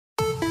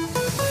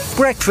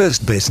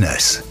Breakfast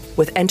Business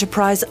with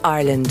Enterprise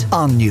Ireland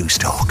on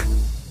Newstalk.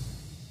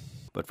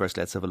 But first,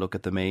 let's have a look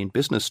at the main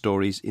business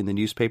stories in the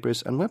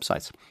newspapers and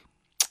websites.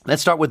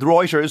 Let's start with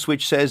Reuters,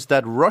 which says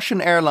that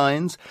Russian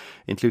airlines,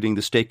 including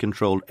the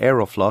state-controlled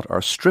Aeroflot,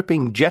 are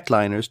stripping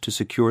jetliners to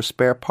secure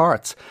spare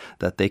parts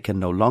that they can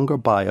no longer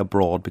buy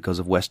abroad because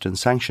of Western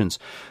sanctions.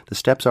 The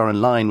steps are in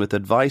line with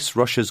advice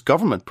Russia's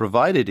government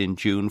provided in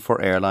June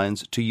for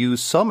airlines to use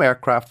some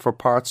aircraft for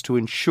parts to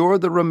ensure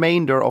the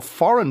remainder of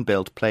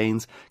foreign-built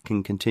planes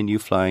can continue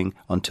flying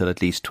until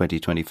at least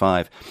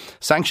 2025.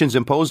 Sanctions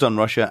imposed on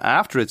Russia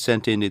after it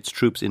sent in its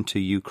troops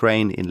into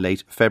Ukraine in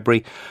late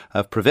February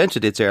have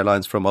prevented its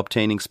airlines from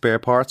obtaining spare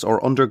parts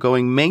or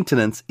undergoing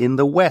maintenance in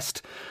the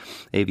West.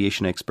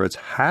 Aviation experts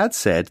had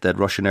said that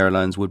Russian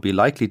airlines would be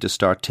likely to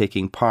start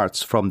taking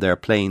parts from their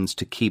planes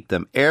to keep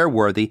them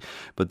airworthy,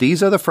 but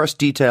these are the first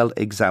detailed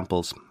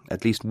examples.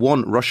 At least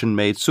one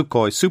Russian-made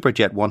Sukhoi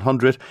Superjet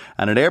 100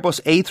 and an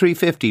Airbus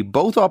A350,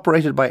 both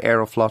operated by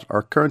Aeroflot,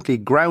 are currently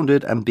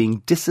grounded and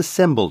being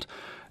disassembled,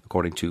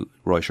 according to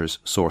Reuters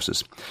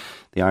sources.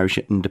 The Irish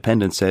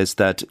Independent says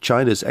that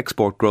China's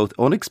export growth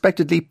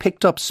unexpectedly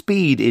picked up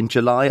speed in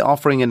July,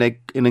 offering an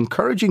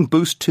encouraging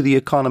boost to the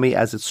economy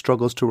as it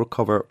struggles to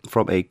recover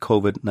from a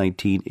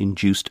COVID-19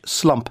 induced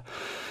slump.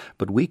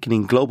 But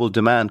weakening global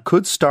demand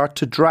could start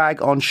to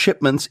drag on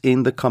shipments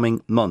in the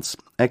coming months.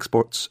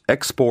 Exports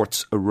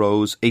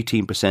rose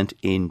 18%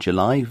 in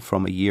July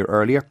from a year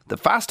earlier. The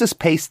fastest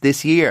pace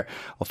this year,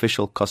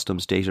 official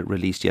customs data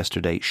released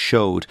yesterday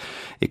showed.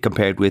 It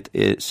compared with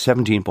a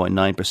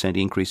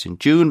 17.9% increase in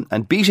June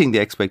and beating the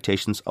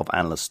expectations of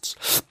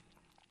analysts.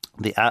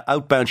 The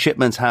outbound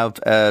shipments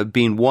have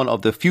been one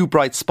of the few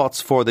bright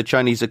spots for the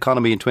Chinese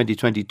economy in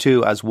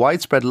 2022 as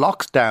widespread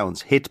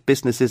lockdowns hit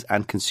businesses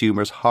and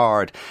consumers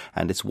hard,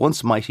 and its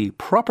once mighty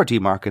property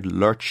market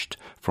lurched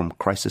from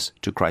crisis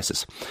to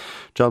crisis.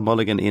 John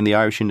Mulligan in the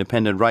Irish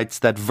Independent writes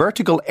that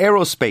Vertical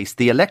Aerospace,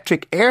 the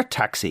electric air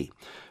taxi,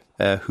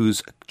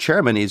 whose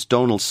chairman is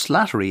Donald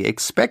Slattery,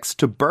 expects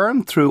to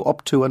burn through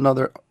up to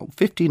another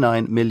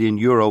 €59 million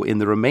in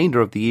the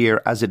remainder of the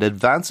year as it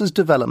advances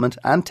development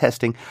and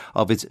testing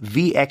of its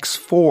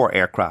VX4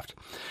 aircraft.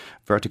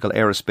 Vertical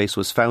Aerospace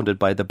was founded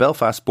by the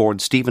Belfast-born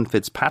Stephen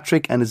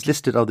Fitzpatrick and is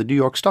listed on the New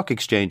York Stock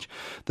Exchange.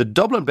 The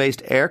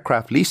Dublin-based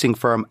aircraft leasing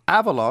firm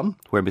Avalon,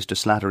 where Mr.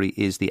 Slattery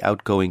is the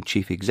outgoing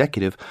chief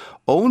executive,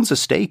 owns a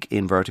stake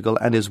in Vertical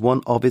and is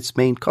one of its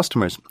main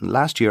customers.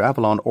 Last year,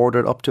 Avalon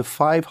ordered up to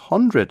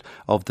 500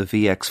 of the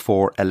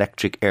VX4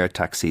 electric air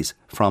taxis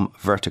from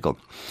Vertical,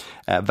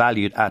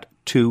 valued at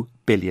 €2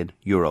 billion.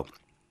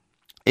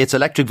 Its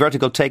electric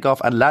vertical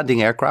takeoff and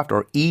landing aircraft,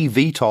 or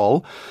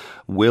eVTOL,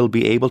 will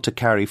be able to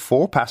carry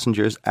 4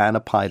 passengers and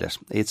a pilot.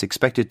 It's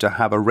expected to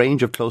have a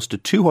range of close to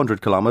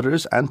 200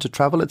 kilometres and to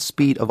travel at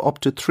speed of up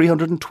to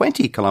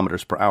 320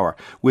 kilometres per hour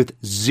with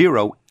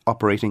zero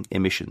operating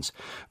emissions.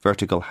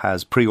 Vertical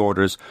has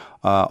pre-orders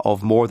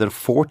of more than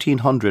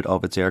 1,400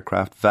 of its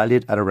aircraft,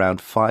 valued at around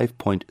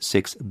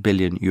 €5.6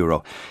 billion.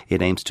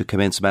 It aims to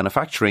commence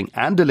manufacturing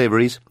and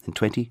deliveries in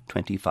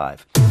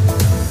 2025.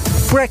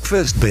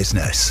 Breakfast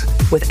Business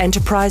with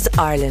Enterprise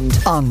Ireland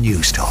on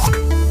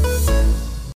Newstalk.